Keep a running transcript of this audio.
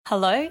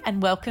Hello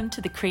and welcome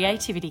to the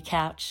Creativity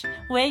Couch.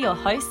 We're your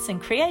hosts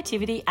and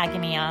creativity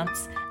agony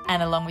aunts,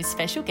 and along with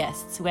special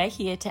guests, we're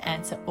here to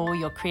answer all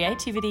your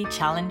creativity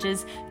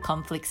challenges,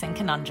 conflicts and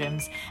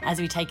conundrums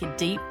as we take a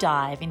deep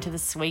dive into the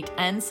sweet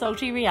and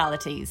salty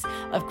realities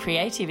of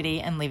creativity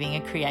and living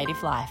a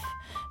creative life.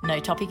 No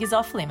topic is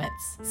off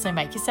limits, so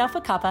make yourself a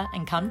cuppa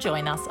and come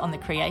join us on the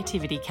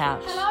Creativity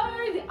Couch. Hello,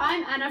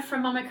 I'm Anna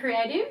from Mama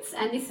Creatives,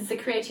 and this is the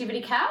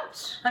Creativity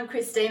Couch. I'm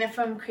Christina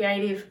from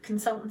Creative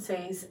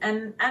Consultancies,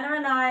 and Anna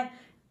and I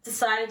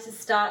decided to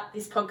start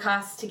this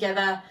podcast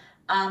together.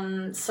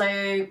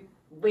 So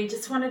we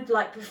just wanted,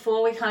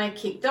 before we kind of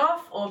kicked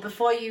off, or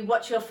before you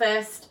watch your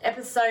first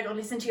episode or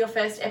listen to your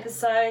first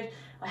episode,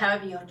 or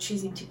however you're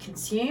choosing to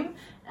consume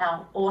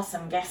our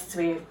awesome guests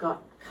we've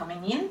got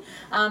coming in,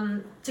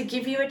 to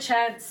give you a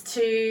chance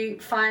to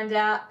find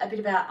out a bit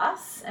about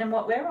us and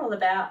what we're all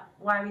about,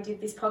 why we did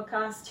this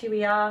podcast, who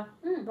we are,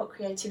 what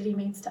creativity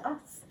means to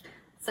us.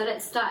 So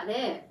let's start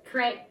there.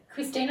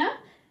 Christina,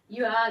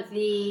 you are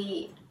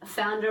the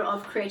founder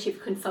of Creative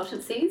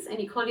Consultancies,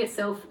 and you call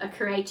yourself a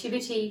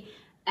creativity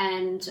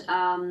and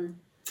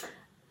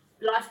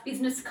life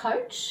business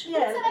coach.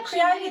 Yeah,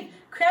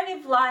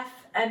 creative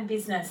life and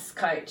business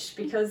coach,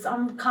 because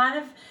I'm kind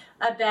of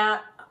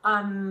about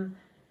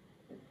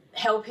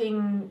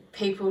helping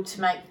people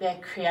to make their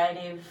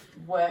creative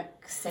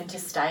work centre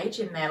stage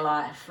in their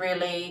life,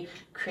 really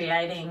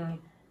creating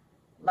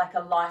like a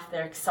life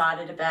they're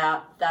excited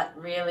about that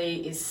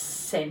really is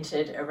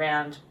centred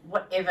around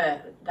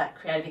whatever that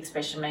creative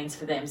expression means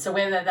for them. So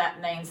whether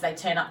that means they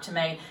turn up to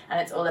me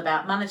and it's all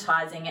about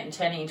monetising it and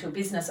turning it into a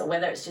business, or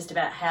whether it's just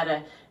about how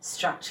to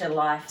structure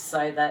life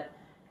so that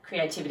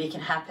creativity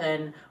can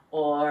happen,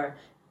 or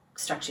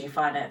structure your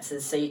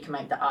finances so you can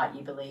make the art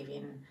you believe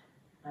in.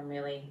 I'm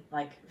really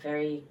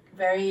very,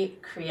 very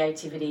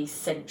creativity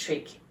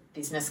centric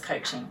business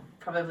coaching,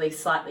 probably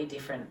slightly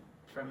different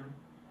from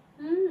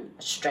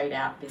a straight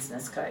out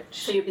business coach.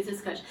 So you're a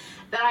business coach.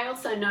 But I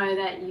also know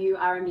that you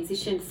are a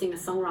musician, singer,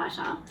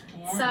 songwriter.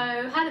 Yeah.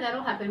 So how did that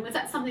all happen? Was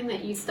that something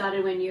that you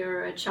started when you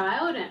were a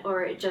child,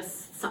 or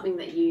just something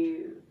that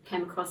you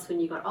came across when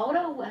you got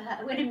older?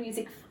 Where did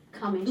music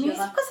come into your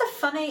life?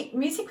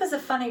 Music was a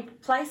funny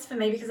place for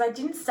me, because I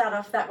didn't start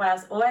off that way. I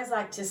was always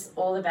just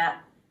all about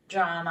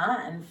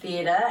drama and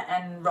theatre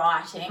and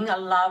writing. I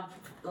loved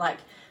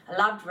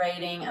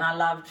reading, and I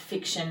loved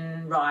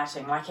fiction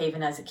writing,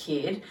 even as a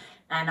kid.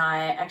 And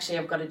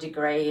I've got a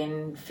degree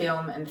in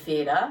film and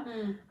theatre.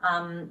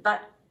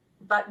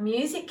 But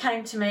music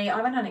came to me. I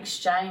went on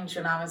exchange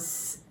when I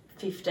was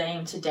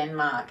 15 to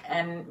Denmark,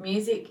 and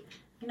music,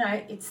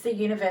 it's the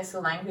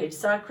universal language.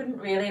 So I couldn't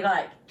really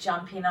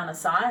jump in on a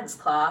science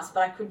class,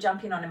 but I could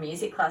jump in on a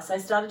music class. So I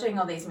started doing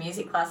all these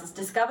music classes,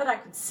 discovered I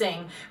could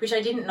sing, which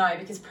I didn't know,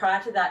 because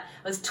prior to that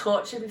I was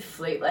tortured with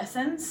flute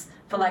lessons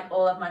for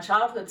all of my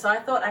childhood. So I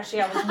thought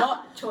actually I was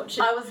not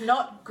tortured. I was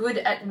not good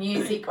at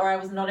music, or I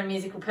was not a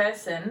musical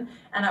person.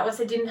 And I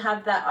also didn't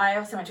have that. I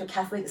also went to a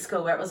Catholic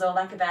school where it was all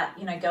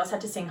about, girls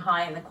had to sing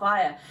high in the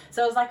choir.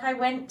 So it was I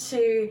went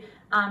to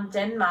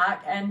Denmark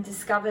and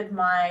discovered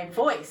my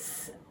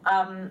voice.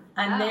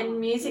 Then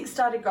music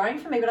started growing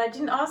for me, but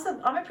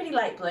I'm a pretty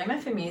late bloomer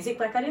for music.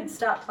 I didn't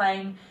start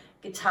playing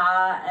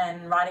guitar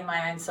and writing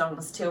my own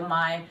songs till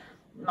my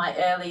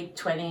early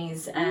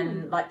 20s,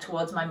 and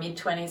towards my mid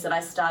 20s that I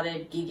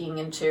started gigging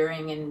and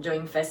touring and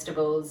doing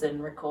festivals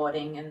and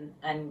recording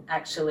and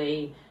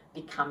actually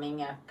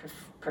becoming a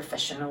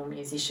professional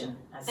musician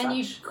as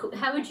such.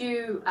 How would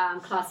you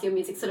class your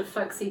music? Sort of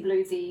folksy,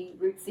 bluesy,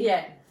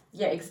 rootsy?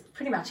 Yeah,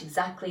 pretty much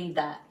exactly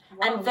that.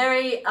 Wow. And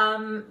very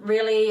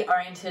really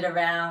oriented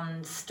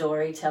around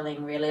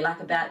storytelling, really,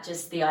 about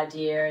just the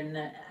idea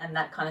and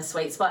that kind of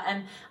sweet spot.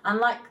 And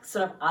unlike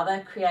sort of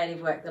other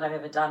creative work that I've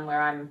ever done,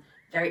 where I'm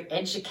very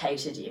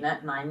educated in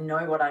it and I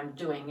know what I'm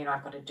doing,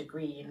 I've got a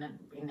degree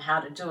in how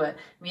to do it.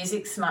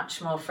 Music's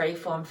much more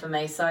freeform for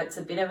me, so it's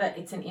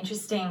it's an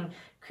interesting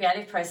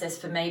creative process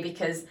for me,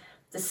 because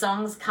the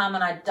songs come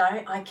and I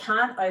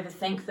can't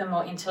overthink them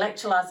or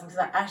intellectualize them, because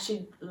I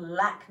actually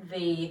lack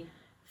the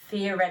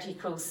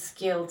theoretical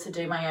skill to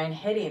do my own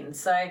head in.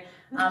 So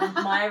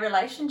my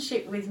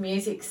relationship with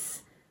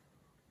music's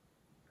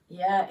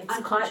it's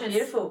quite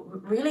beautiful,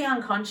 really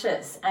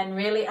unconscious, and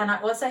I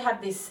also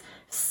have this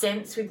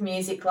sense with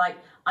music,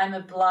 I'm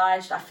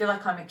obliged. I feel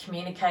like I'm a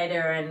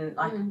communicator,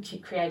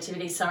 and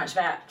creativity is so much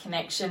about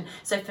connection.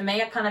 So for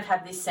me, I kind of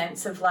have this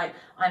sense of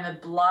I'm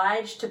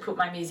obliged to put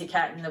my music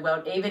out in the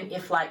world, even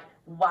if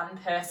one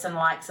person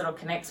likes it or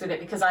connects with it,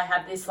 because I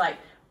have this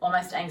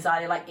almost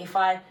anxiety, if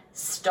I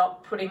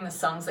stop putting the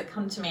songs that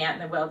come to me out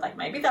in the world,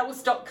 maybe that will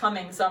stop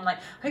coming. So I'm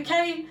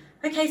okay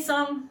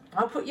song,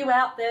 I'll put you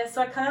out there.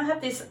 So I kind of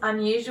have this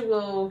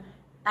unusual,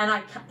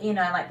 and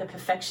the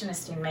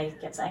perfectionist in me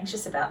gets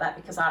anxious about that,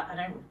 because I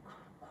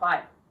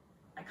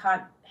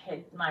can't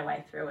head my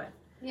way through it.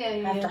 Yeah.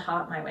 I have to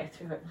heart my way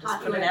through it and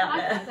just put it out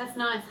there. That's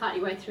nice, heart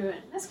your way through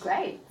it. That's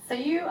great. So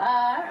you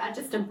are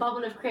just a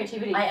bubble of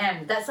creativity. I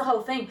am. That's the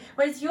whole thing.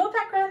 Whereas your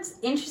background's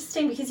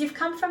interesting, because you've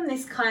come from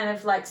this kind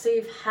of so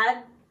you've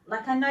had,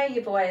 I know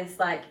you've always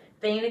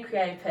been a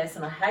creative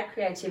person or had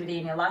creativity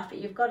in your life, but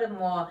you've got a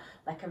more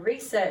like a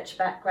research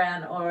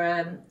background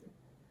or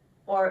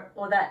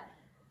that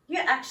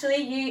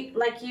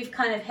you've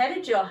kind of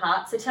headed your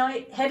heart. So tell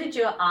me, headed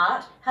your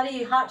art. How do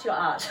you heart your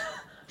art?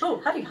 Oh,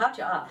 how do you heart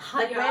your art?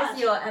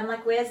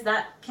 Where's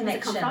that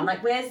connection?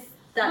 Like, where's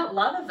that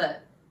love of it?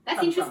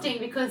 That's interesting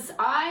because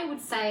I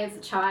would say as a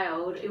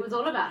child, it was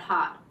all about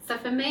heart. So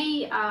for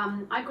me,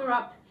 I grew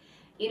up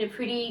in a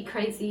pretty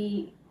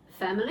crazy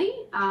family.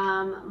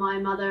 My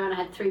mother, and I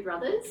had 3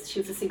 brothers. She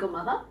was a single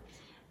mother.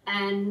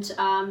 And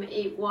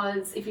it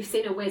was, if you've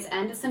seen a Wes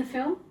Anderson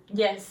film,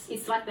 yes,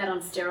 it's like that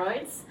on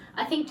steroids.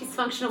 I think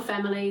dysfunctional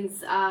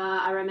families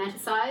are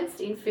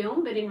romanticised in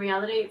film, but in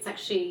reality, it's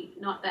actually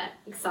not that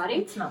exciting.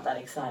 It's not that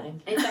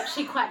exciting. It's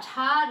actually quite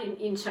hard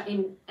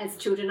in as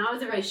children. I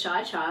was a very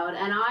shy child,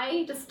 and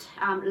I just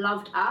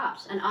loved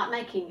art and art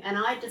making, and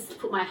I just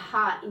put my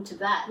heart into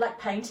that. Like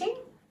painting,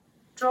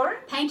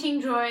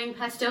 drawing,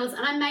 pastels,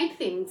 and I made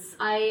things.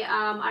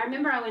 I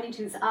remember I went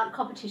into this art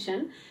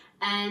competition,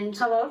 and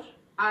how old?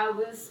 I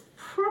was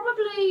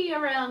probably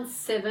around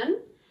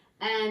 7.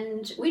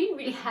 And we didn't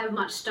really have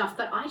much stuff,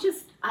 but I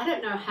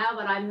don't know how,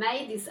 but I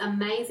made this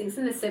amazing, it's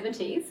in the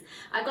 70s.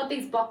 I got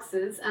these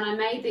boxes and I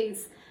made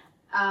these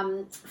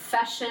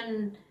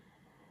fashion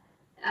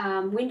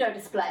window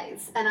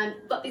displays. And I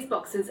got these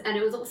boxes and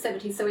it was all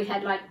 70s, so we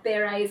had like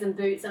berets and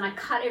boots, and I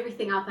cut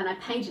everything up and I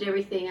painted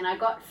everything, and I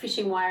got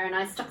fishing wire and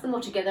I stuck them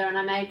all together, and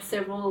I made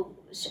several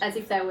as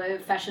if they were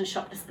fashion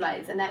shop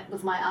displays, and that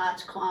was my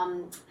art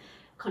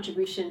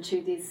contribution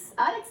to this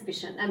art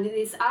exhibition and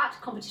this art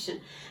competition,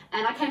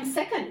 and I came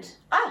second.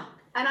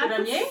 And I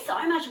put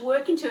so much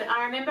work into it.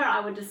 I remember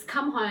I would just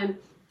come home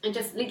and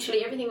just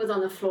literally everything was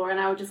on the floor, and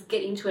I would just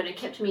get into it. It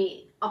kept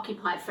me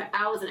occupied for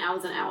hours and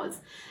hours and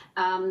hours.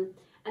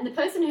 And the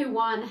person who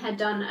won had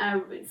done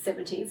a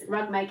 70s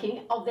rug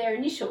making of their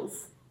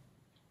initials.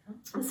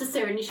 It's just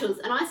their initials.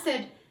 And I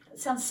said, it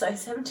sounds so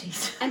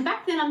 70s. And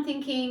back then I'm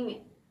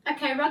thinking,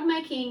 okay, rug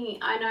making,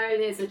 I know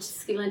there's a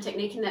skill and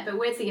technique in that, but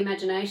where's the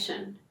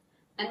imagination?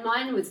 And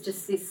mine was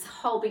just this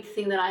whole big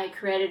thing that I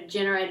created,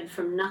 generated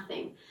from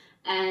nothing.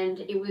 And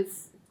it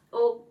was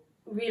all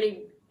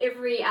really,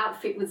 every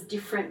outfit was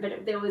different, but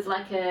it was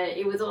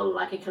all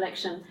like a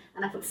collection.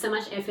 And I put so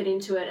much effort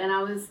into it, and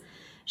I was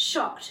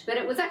shocked. But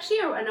it was actually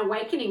an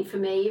awakening for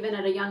me, even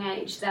at a young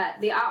age, that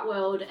the art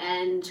world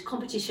and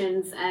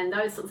competitions and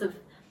those sorts of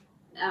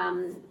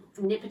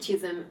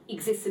nepotism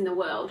exists in the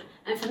world.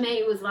 And for me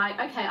it was like,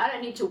 okay, I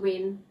don't need to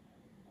win.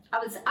 I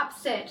was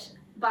upset,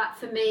 but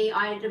for me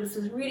I was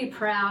really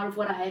proud of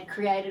what I had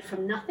created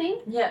from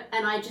nothing. Yeah.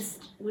 And I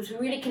just was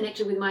really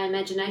connected with my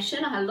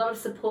imagination. I had a lot of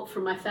support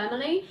from my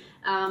family,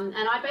 and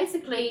I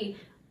basically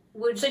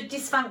would... So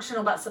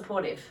dysfunctional but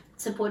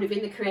supportive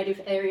in the creative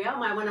area.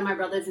 One of my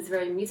brothers is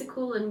very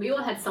musical, and we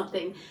all had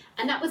something,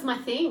 and that was my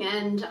thing.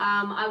 And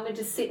I would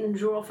just sit and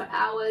draw for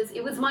hours.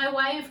 It was my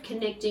way of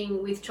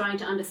connecting with trying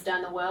to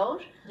understand the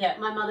world. Yeah.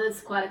 My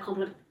mother's quite a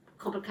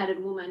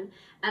complicated woman,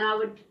 and I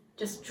would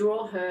just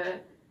draw her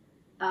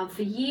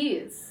for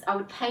years. I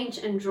would paint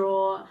and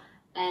draw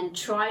and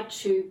try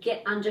to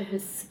get under her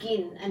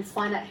skin and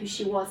find out who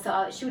she was.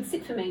 So she would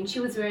sit for me, and she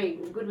was very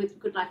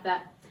good like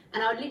that.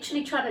 And I would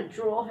literally try to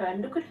draw her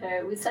and look at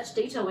her with such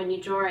detail when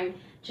you're drawing,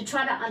 to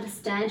try to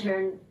understand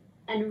her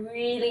and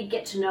really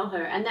get to know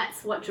her. And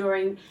that's what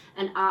drawing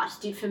and art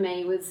did for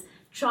me, was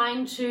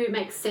trying to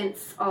make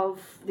sense of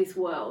this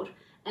world.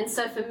 And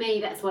so for me,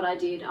 that's what I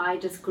did. I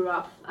just grew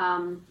up,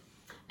 and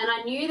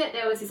I knew that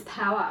there was this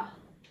power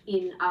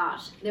in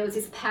art. There was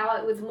this power.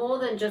 It was more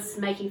than just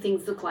making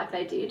things look like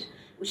they did,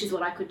 which is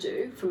what I could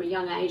do from a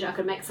young age. I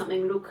could make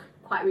something look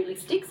quite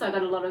realistic, so I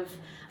got a lot of,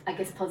 I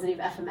guess, positive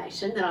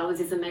affirmation that I was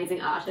this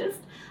amazing artist.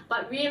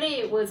 But really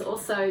it was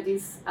also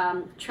this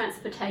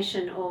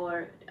transportation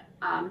or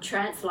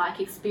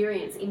trance-like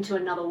experience into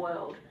another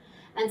world.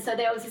 And so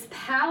there was this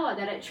power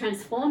that it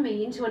transformed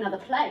me into another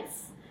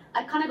place.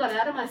 I kind of got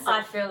out of myself.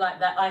 I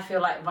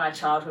feel like my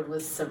childhood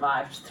was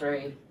survived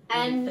through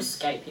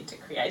escape into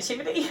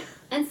creativity.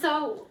 And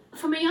so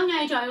from a young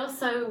age, I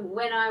also,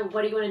 what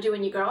do you want to do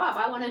when you grow up?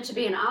 I wanted to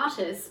be an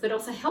artist, but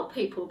also help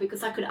people,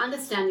 because I could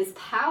understand this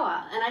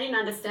power. And I didn't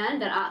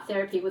understand that art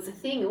therapy was a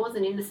thing. It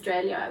wasn't in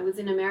Australia. It was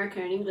in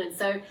America and England.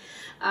 So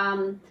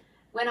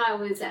when I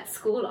was at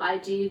school, I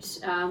did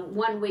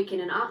 1 week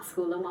in an art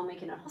school and 1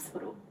 week in a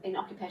hospital in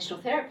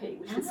occupational therapy,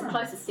 which was the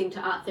closest thing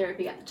to art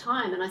therapy at the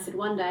time. And I said,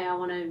 one day I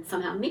want to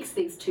somehow mix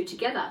these two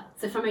together.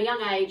 So from a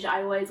young age,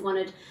 I always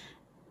wanted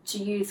to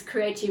use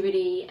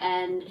creativity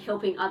and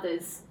helping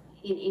others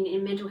in a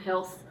mental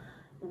health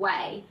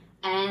way,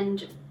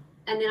 and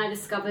then I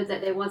discovered that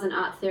there was an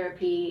art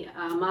therapy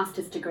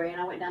master's degree, and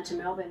I went down to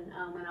Melbourne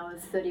when I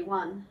was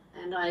 31,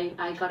 and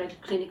I got a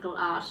clinical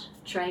art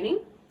training,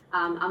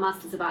 a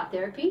master's of art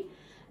therapy.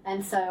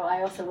 And so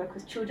I also work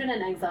with children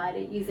and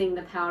anxiety, using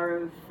the power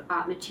of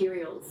art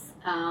materials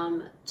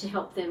to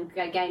help them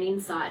gain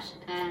insight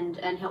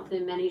and help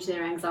them manage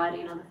their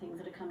anxiety and other things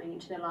that are coming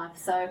into their life.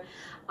 So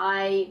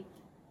I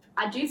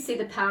do see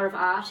the power of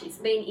art. It's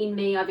been in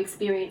me. I've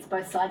experienced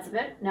both sides of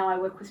it. Now I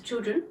work with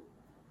children,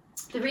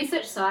 The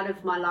research side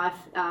of my life,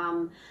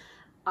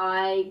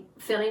 I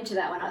fell into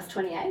that when I was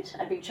 28.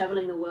 I'd been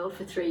travelling the world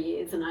for 3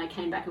 years, and I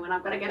came back and went,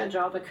 I've got to get a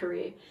job, a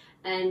career.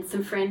 And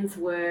some friends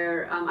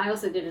were, I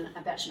also did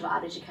a Bachelor of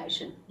Art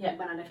Education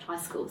when I left high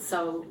school.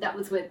 So that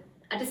was where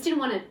I just didn't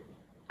want to,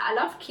 I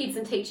love kids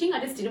and teaching, I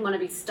just didn't want to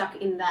be stuck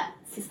in that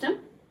system.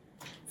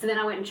 So then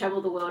I went and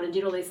travelled the world and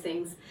did all these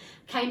things,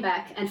 came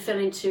back and fell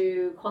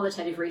into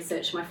qualitative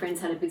research. My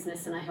friends had a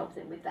business and I helped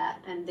them with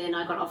that. And then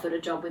I got offered a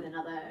job with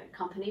another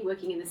company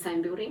working in the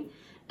same building.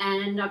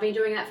 And I've been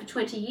doing that for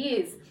 20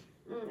 years.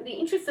 The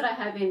interest that I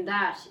have in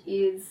that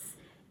is,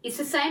 it's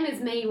the same as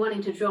me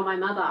wanting to draw my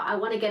mother. I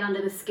want to get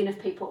under the skin of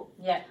people.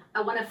 Yeah.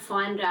 I want to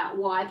find out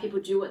why people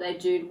do what they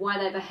do, why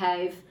they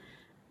behave,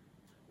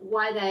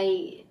 why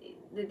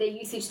their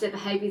usage, their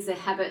behaviours, their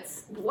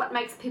habits, what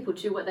makes people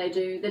do what they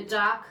do, the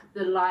dark,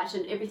 the light,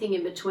 and everything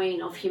in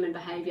between of human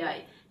behaviour.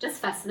 It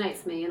just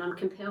fascinates me, and I'm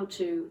compelled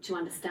to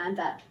understand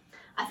that.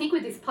 I think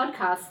with this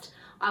podcast,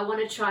 I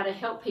want to try to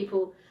help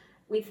people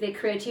with their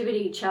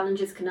creativity,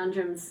 challenges,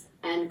 conundrums,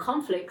 and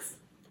conflicts,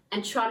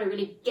 and try to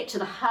really get to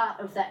the heart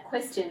of that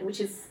question, which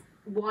is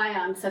why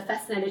I'm so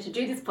fascinated to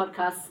do this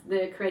podcast,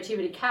 The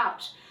Creativity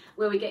Couch,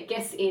 where we get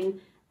guests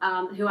in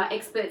who are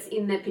experts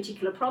in their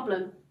particular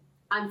problem.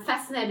 I'm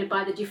fascinated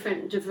by the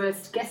different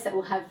diverse guests that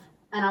we'll have,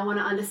 and I want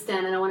to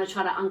understand and I want to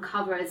try to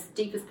uncover as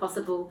deep as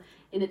possible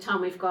in the time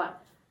we've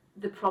got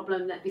the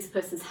problem that this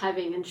person's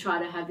having and try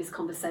to have this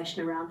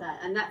conversation around that.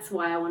 And that's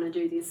why I want to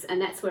do this, and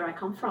that's where I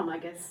come from, I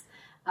guess.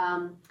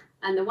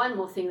 And the one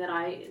more thing that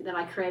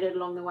I created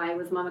along the way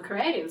was Mama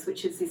Creatives,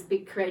 which is this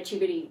big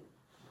creativity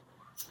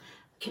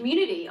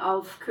community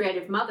of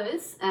creative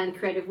mothers and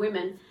creative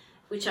women,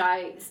 which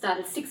I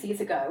started 6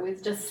 years ago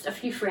with just a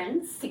few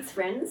friends, 6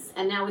 friends,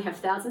 and now we have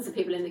thousands of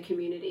people in the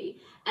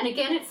community. And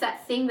again, it's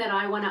that thing that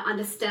I want to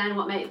understand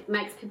what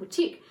makes people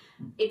tick.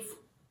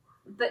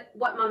 But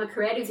what Mama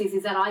Creatives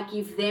is that I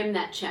give them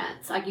that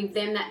chance. I give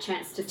them that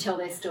chance to tell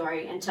their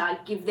story, and I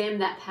give them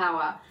that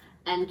power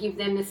and give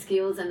them the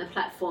skills and the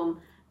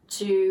platform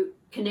to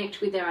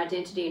connect with their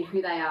identity and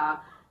who they are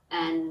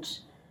and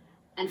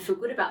feel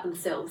good about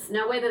themselves.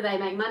 Now, whether they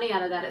make money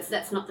out of that,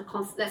 that's not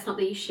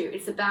the issue.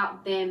 It's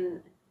about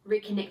them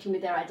reconnecting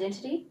with their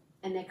identity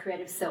and their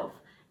creative self.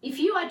 If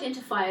you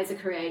identify as a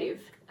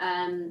creative,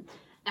 and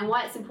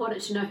why it's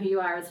important to know who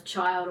you are as a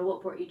child or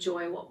what brought you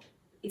joy,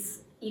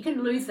 you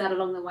can lose that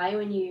along the way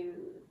when you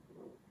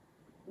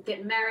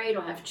get married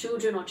or have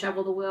children or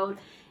travel the world.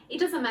 It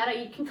doesn't matter,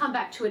 you can come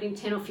back to it in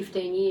 10 or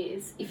 15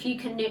 years if you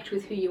connect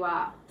with who you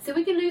are. So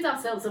we can lose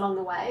ourselves along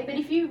the way, but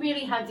if you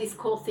really have this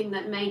core thing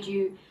that made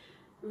you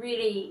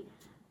really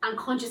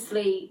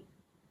unconsciously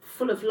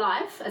full of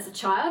life as a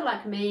child,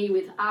 like me,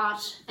 with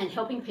art and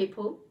helping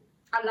people.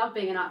 I love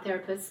being an art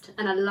therapist,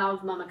 and I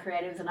love Mama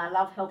Creatives, and I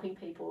love helping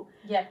people.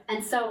 Yeah.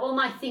 And so all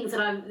my things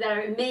that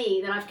are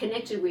me, that I've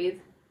connected with,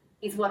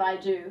 is what I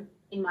do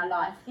in my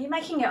life. Are you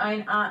making your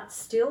own art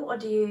still, or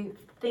do you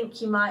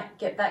think you might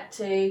get back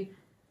to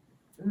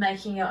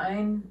making your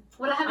own?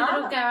 Well, I have a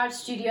little garage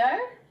studio,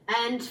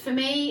 and for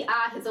me,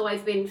 art has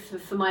always been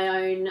for my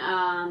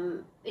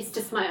own. It's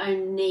just my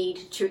own need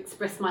to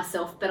express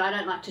myself, but I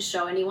don't like to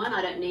show anyone.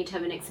 I don't need to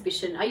have an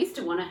exhibition. I used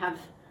to want to have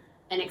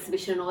an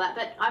exhibition and all that,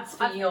 but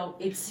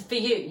it's for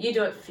you. You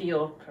do it for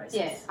your process.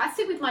 Yeah, I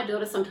sit with my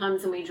daughter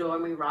sometimes and we draw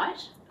and we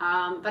write,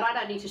 but I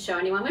don't need to show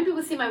anyone. When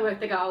people see my work,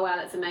 they go, "Oh wow,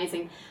 that's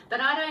amazing,"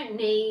 but I don't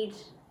need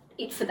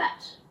it for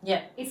that.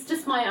 Yeah, it's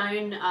just my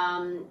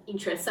own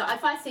interest. So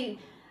if I see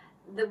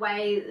the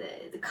way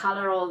the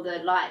colour or the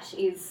light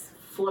is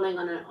falling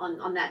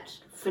on that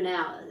for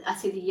now, I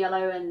see the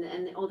yellow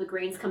and all the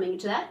greens coming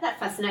into that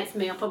fascinates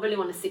me. I probably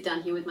want to sit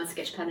down here with my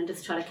sketch pad and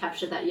just try to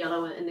capture that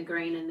yellow and the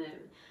green and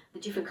the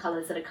different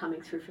colours that are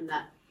coming through from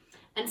that.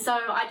 And so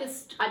I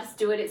just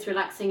do it. It's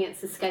relaxing,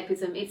 it's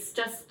escapism. It's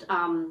just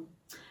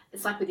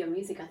it's like with your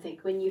music, I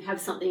think. When you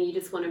have something you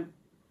just want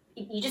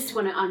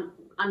to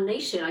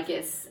unleash it, I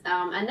guess.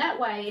 And that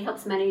way it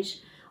helps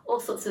manage all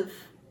sorts of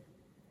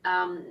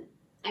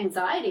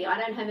anxiety. I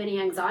don't have any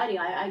anxiety.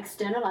 I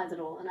externalize it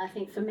all. And I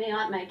think for me,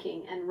 art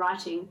making and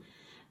writing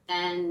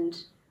and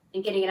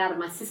getting it out of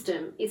my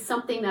system is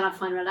something that I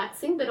find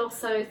relaxing, but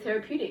also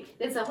therapeutic.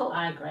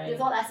 I agree.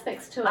 There's all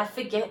aspects to it. I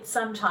forget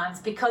sometimes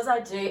because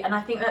I do, and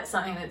I think that's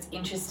something that's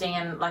interesting,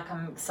 and like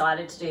I'm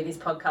excited to do this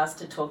podcast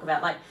to talk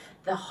about like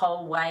the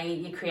whole way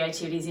your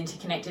creativity is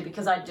interconnected,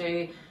 because I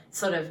do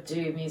sort of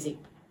do music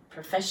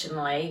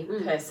professionally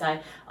per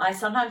se. I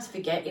sometimes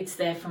forget it's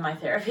there for my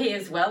therapy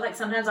as well. Like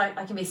sometimes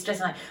I can be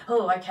stressed and like,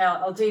 oh, okay,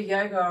 I'll do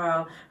yoga or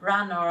I'll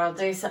run or I'll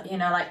do some,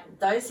 like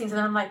those things. And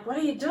I'm like, what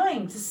are you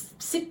doing?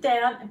 Just sit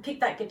down and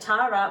pick that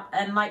guitar up.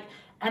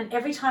 And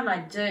every time I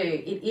do,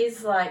 it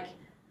is like,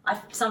 I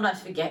sometimes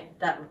forget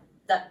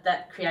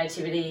that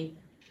creativity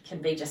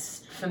can be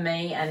just for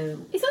me,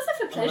 and it's also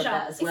for pleasure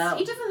as well.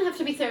 It doesn't have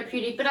to be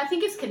therapeutic, but I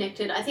think it's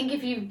connected. I think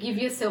if you give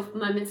yourself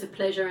moments of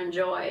pleasure and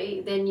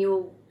joy, then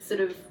you'll sort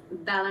of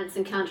balance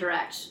and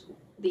counteract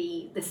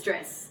the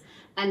stress.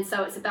 And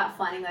so it's about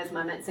finding those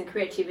moments, and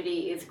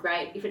creativity is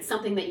great if it's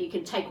something that you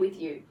can take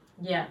with you.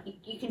 Yeah.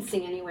 You can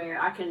sing anywhere.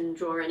 I can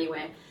draw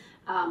anywhere.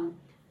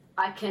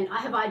 I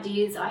have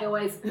ideas. I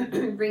always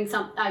bring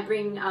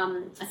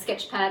a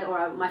sketch pad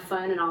or my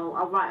phone, and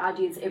I'll write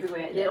ideas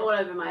everywhere. They're all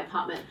over my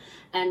apartment,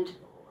 and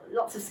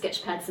lots of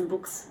sketch pads and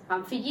books.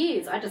 For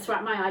years, I just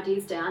write my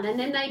ideas down, and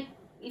then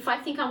if I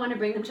think I want to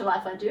bring them to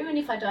life, I do, and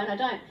if I don't, I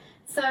don't.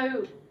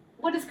 So,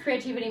 what does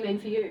creativity mean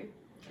for you?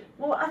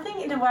 Well, I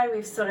think in a way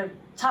we've sort of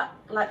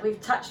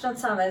we've touched on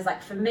some of those.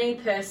 Like for me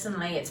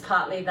personally, it's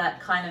partly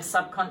that kind of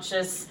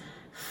subconscious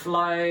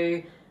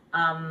flow.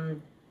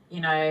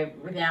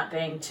 Without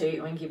being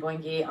too oinky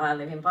boinky, I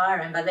live in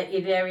Byron, but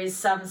there is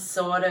some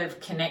sort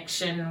of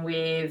connection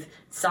with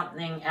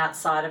something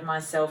outside of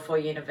myself or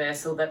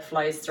universal that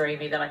flows through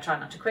me that I try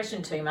not to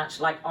question too much,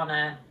 like on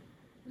a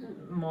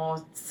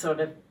more sort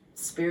of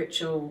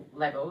spiritual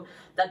level.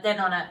 But then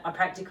on a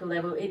practical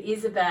level, it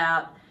is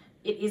about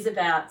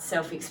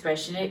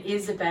self-expression. It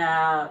is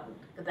about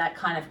that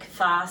kind of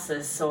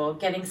catharsis, or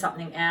getting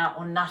something out,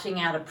 or nutting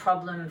out a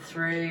problem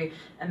through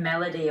a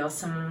melody or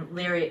some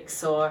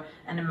lyrics or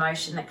an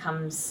emotion that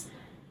comes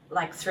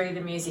like through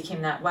the music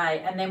in that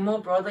way. And then more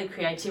broadly,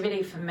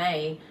 creativity for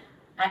me,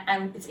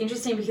 and it's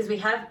interesting because we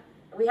have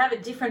a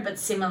different but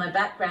similar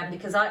background,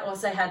 because I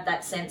also had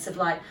that sense of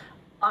like,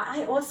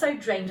 I also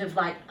dreamed of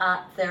like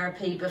art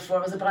therapy before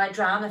it was, but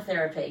drama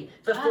therapy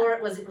before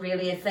it was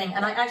really a thing.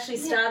 And I actually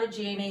started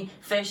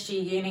first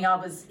year uni, I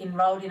was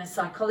enrolled in a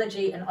streamed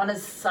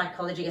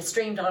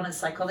honours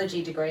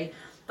psychology degree,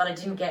 but I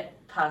didn't get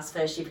past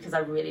first year because I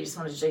really just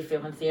wanted to do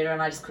film and theatre,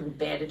 and I just couldn't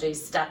bear to do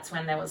stats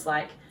when there was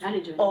like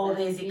all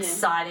these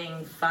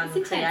exciting, fun,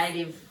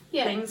 creative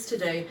things to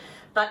do.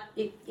 But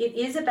it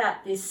is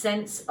about this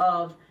sense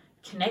of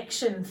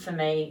connection for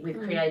me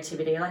with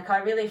creativity. Like I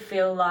really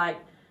feel like,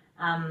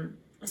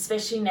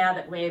 especially now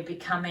that we're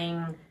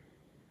becoming,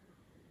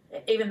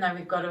 even though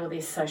we've got all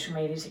this social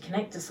media to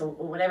connect us or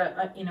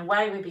whatever, in a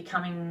way we're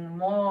becoming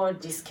more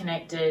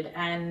disconnected,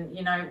 and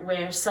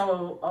we're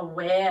so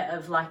aware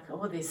of like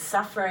all this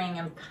suffering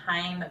and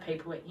pain that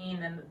people are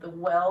in and that the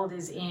world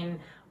is in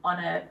on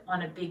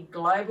a big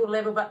global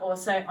level, but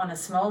also on a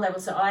small level.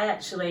 So I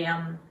actually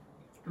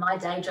my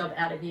day job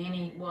out of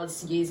uni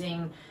was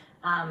using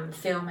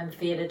film and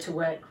theatre to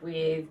work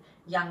with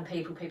young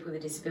people with a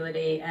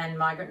disability, and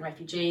migrant and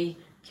refugee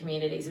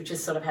communities, which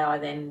is sort of how I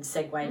then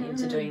segued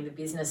into doing the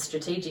business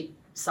strategic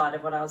side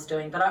of what I was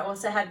doing. But I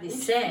also had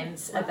this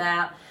sense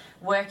about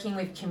working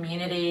with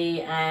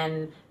community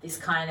and this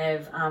kind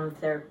of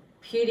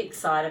therapeutic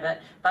side of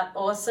it, but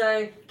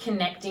also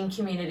connecting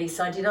community.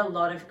 So I've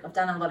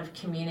done a lot of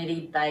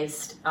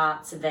community-based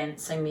arts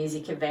events, so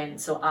music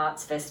events or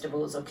arts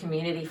festivals or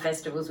community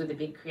festivals with a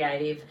big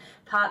creative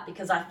part,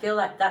 because I feel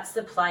like that's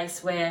the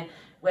place where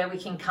we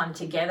can come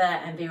together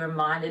and be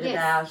reminded of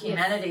our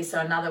humanity. So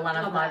another one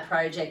of my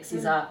projects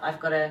is I've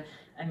got a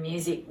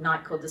music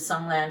night called the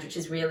Song Lounge, which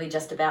is really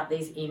just about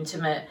these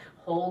intimate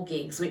hall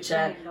gigs, which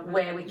are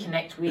where we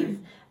connect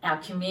with our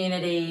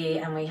community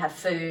and we have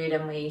food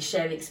and we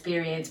share the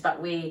experience,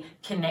 but we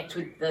connect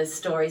with the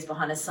stories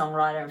behind a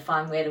songwriter and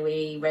find where do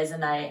we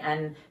resonate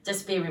and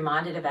just be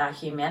reminded of our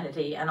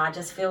humanity. And I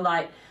just feel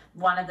like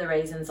one of the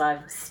reasons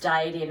I've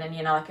stayed in, and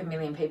like a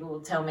million people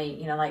will tell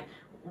me, like,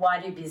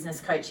 why do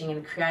business coaching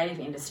in creative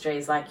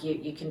industries? Like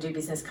you can do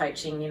business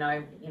coaching, in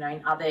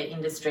other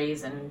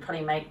industries and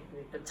probably make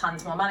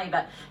tons more money.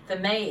 But for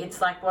me,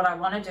 it's like what I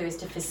want to do is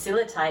to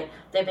facilitate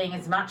there being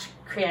as much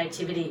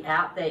creativity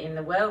out there in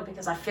the world,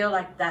 because I feel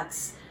like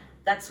that's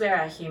where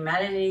our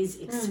humanity is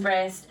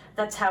expressed.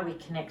 That's how we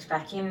connect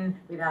back in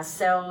with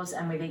ourselves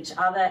and with each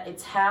other.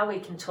 It's how we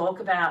can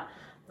talk about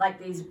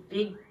like these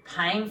big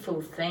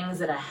painful things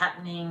that are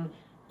happening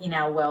in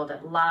our world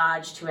at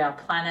large, to our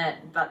planet,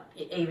 but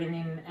even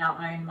in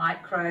our own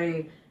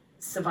micro,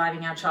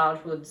 surviving our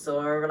childhoods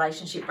or a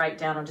relationship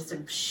breakdown or just a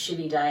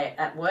shitty day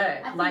at work.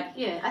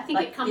 I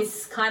think it comes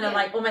this kind of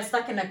like almost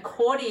like an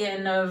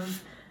accordion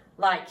of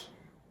like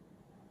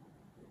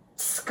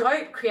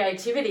scope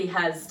creativity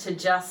has to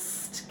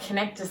just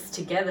connect us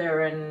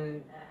together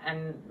and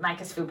make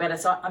us feel better.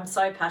 So I'm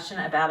so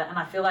passionate about it, and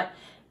I feel like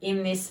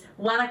in this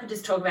one I could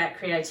just talk about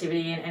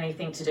creativity and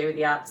anything to do with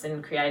the arts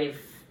and creative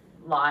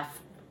life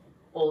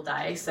all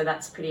day, so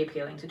that's pretty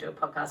appealing to do a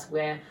podcast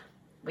where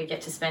we get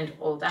to spend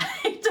all day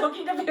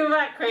talking to people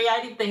about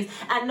creative things,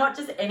 and not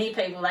just any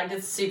people, like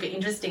just super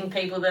interesting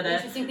people that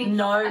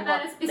know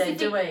what they're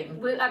doing.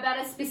 About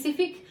a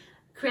specific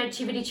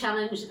creativity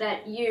challenge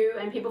that you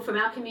and people from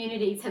our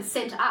communities have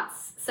sent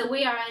us. So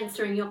we are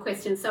answering your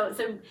questions. So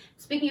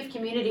speaking of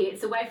community,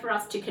 it's a way for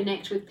us to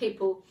connect with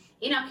people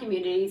in our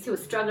communities who are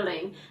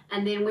struggling,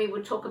 and then we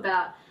would talk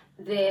about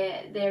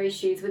their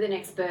issues with an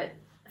expert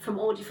from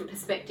all different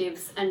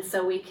perspectives, and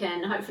so we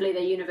can, hopefully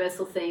they're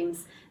universal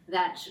themes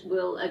that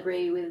will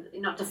agree with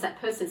not just that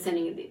person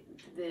sending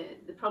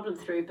the problem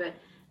through, but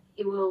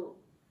it will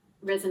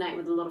resonate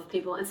with a lot of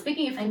people. And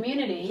speaking of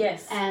community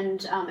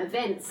and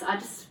events,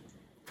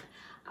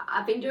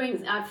 I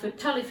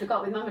totally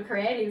forgot with Mama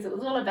Creatives, it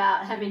was all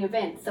about having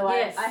events. So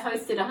Yes. I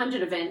hosted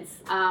 100 events,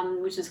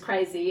 which is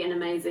crazy and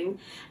amazing.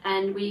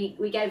 And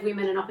we gave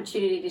women an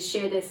opportunity to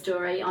share their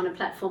story on a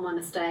platform, on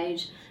a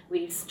stage. We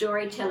did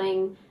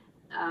storytelling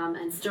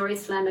and story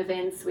slam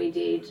events. We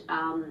did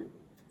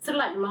sort of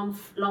like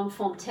long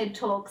form TED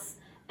Talks.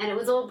 And it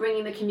was all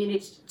bringing the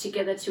community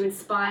together to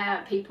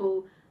inspire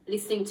people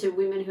listening to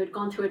women who had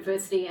gone through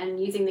adversity and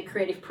using the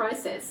creative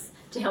process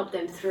to help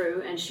them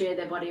through and share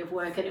their body of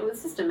work. And it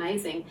was just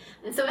amazing.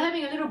 And so we're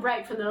having a little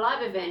break from the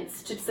live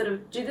events to sort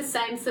of do the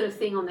same sort of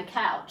thing on the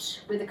couch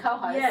with a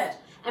co-host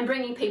and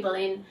bringing people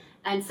in.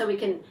 And so you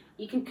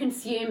can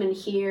consume and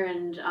hear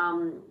and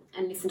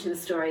listen to the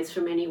stories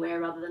from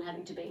anywhere rather than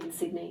having to be in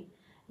Sydney.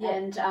 Yeah.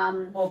 And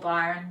or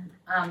Byron,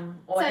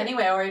 or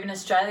anywhere, or even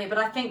Australia. But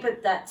I think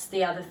that's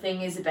the other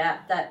thing is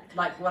about that,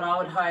 like what I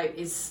would hope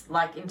is,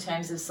 like in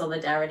terms of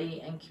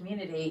solidarity and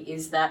community,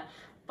 is that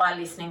by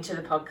listening to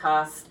the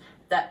podcast,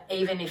 that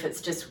even if it's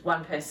just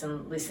one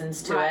person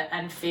listens to it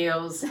and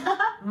feels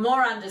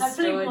more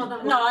understood.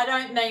 No, I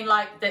don't mean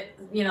like that,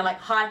 like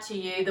hi to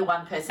you, the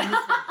one person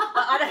listening.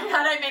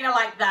 I don't mean it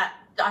like that.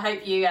 I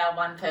hope you, our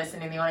one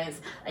person in the audience,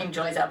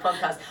 enjoys our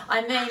podcast.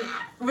 I mean,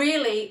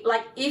 really,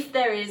 like if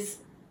there is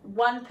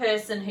one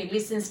person who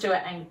listens to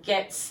it and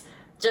gets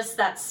just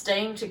that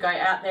steam to go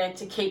out there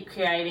to keep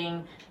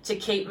creating, to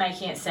keep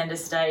making it center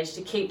stage,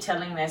 to keep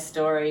telling their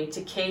story,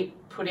 to keep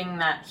putting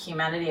that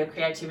humanity or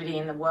creativity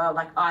in the world.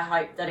 Like I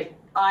hope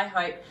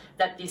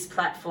that this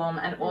platform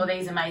and all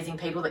these amazing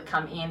people that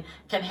come in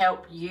can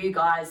help you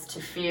guys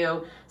to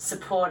feel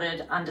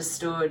supported,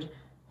 understood,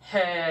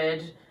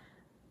 heard,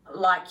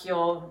 like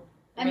you're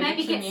and with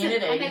maybe a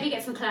community. maybe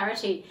get some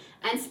clarity.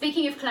 And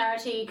speaking of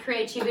clarity,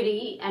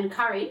 creativity and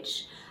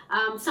courage,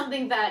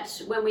 something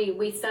that when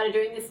we started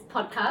doing this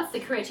podcast, the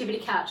Creativity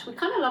Couch, we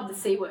kind of love the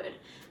C word.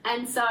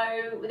 And so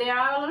there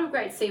are a lot of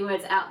great C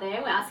words out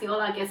there. We're asking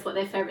all our guests what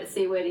their favourite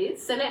C word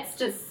is. So let's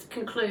just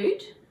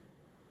conclude.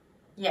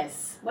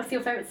 Yes. What's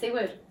your favourite C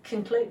word?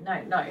 Conclude?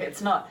 No,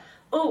 it's not.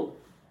 Oh,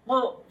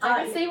 well.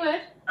 Favourite C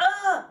word?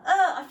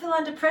 I feel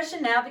under pressure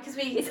now because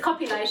It's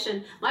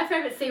copulation. My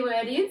favourite C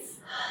word is,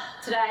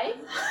 today,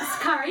 is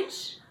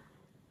courage.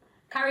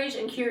 Courage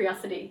and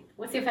curiosity.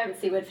 What's your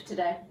favourite C word for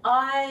today?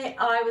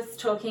 I was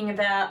talking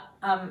about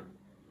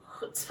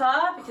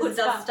chutzpah because it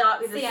does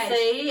start with a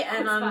C,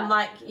 and I'm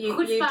like, you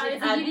did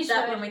add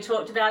that when we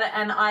talked about it,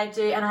 and I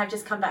do, and I've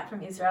just come back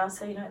from Israel,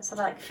 so it sort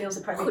of like feels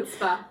appropriate.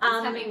 Chutzpah.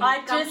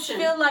 I just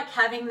feel like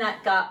having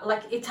that gut,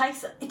 like it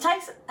takes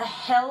a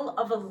hell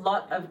of a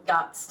lot of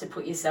guts to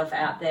put yourself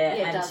out there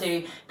and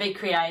to be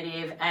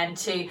creative and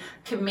to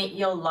commit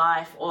your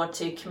life or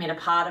to commit a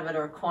part of it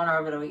or a corner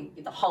of it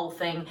or the whole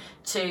thing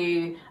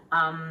to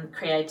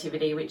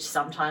creativity, which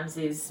sometimes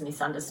is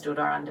misunderstood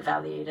or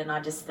undervalued. And I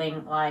just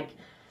think like,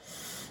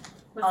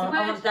 I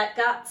want that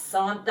guts,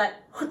 I want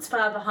that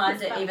chutzpah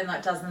behind it, even though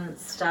it doesn't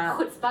start.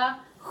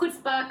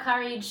 Chutzpah,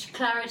 courage,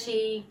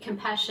 clarity,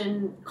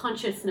 compassion,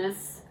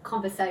 consciousness,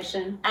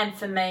 conversation. And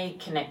for me,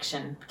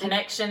 connection.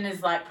 Connection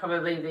is like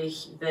probably the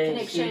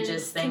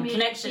hugest thing. Community.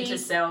 Connection to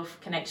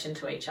self, connection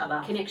to each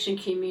other. Connection,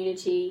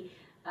 community.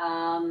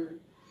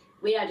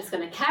 We are just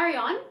going to carry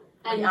on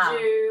and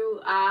do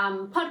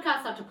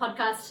podcast after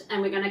podcast,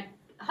 and we're going to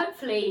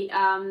hopefully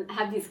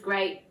have this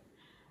great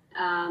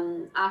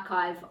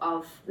archive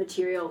of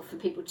material for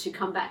people to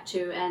come back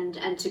to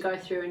and to go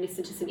through and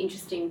listen to some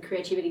interesting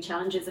creativity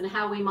challenges and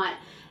how we might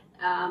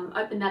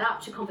open that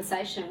up to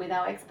conversation with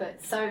our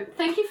experts. So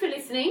thank you for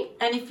listening.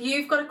 And if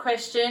you've got a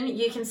question,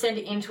 you can send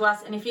it in to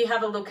us. And if you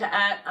have a look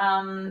at,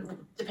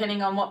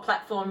 depending on what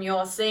platform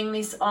you're seeing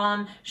this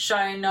on,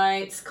 show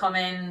notes,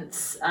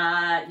 comments,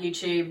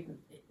 YouTube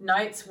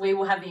notes, we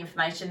will have the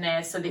information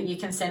there so that you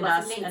can send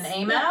us an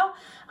email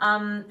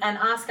and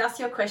ask us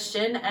your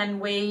question,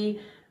 and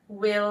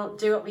we'll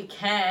do what we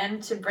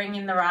can to bring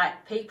in the right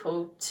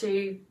people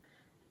to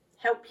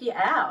help you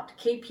out,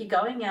 keep you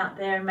going out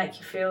there and make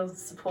you feel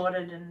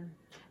supported.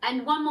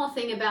 And one more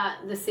thing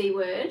about the C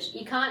word,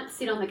 you can't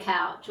sit on the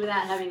couch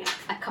without having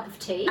a cup of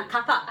tea. A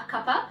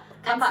cuppa.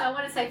 And so I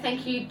want to say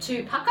thank you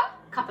to Pukka,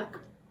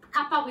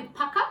 Cuppa with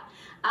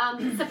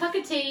Pukka. So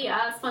Pukka Tea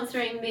are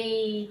sponsoring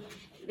the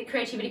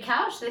Creativity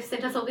Couch. They've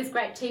sent us all this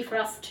great tea for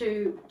us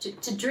to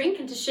drink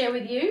and to share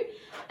with you.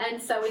 And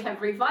so we have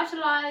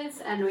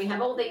Revitalise, and we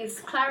have all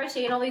these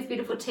clarity and all these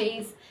beautiful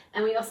teas.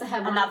 And we also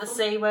have another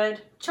C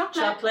word,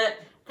 chocolate.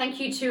 Thank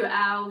you to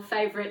our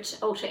favourite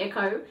Ultra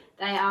Echo.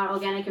 They are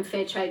organic and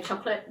fair trade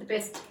chocolate, the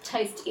best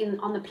taste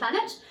on the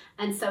planet.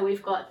 And so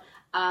we've got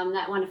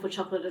that wonderful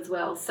chocolate as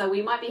well. So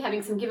we might be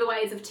having some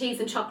giveaways of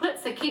teas and chocolate.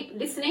 So keep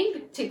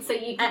listening so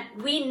you can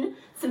win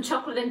some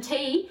chocolate and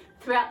tea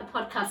throughout the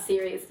podcast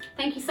series.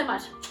 Thank you so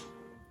much.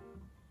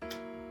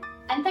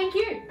 And thank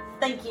you.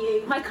 Thank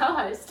you. My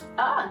co-host.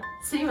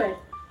 C word.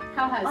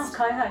 Co-host. Oh,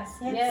 co-host.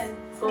 Yes.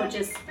 Yeah,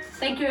 gorgeous.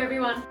 Thank you,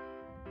 everyone.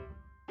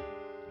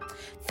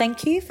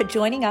 Thank you for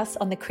joining us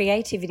on the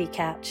Creativity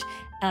Couch.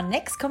 Our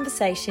next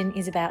conversation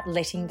is about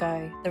letting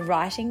go, the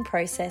writing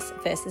process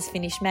versus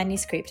finished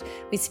manuscript,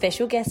 with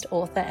special guest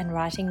author and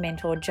writing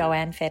mentor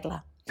Joanne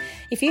Fedler.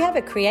 If you have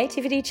a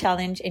creativity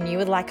challenge and you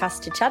would like us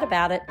to chat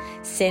about it,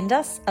 send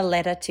us a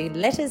letter to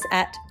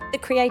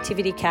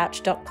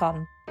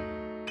letters@thecreativitycouch.com.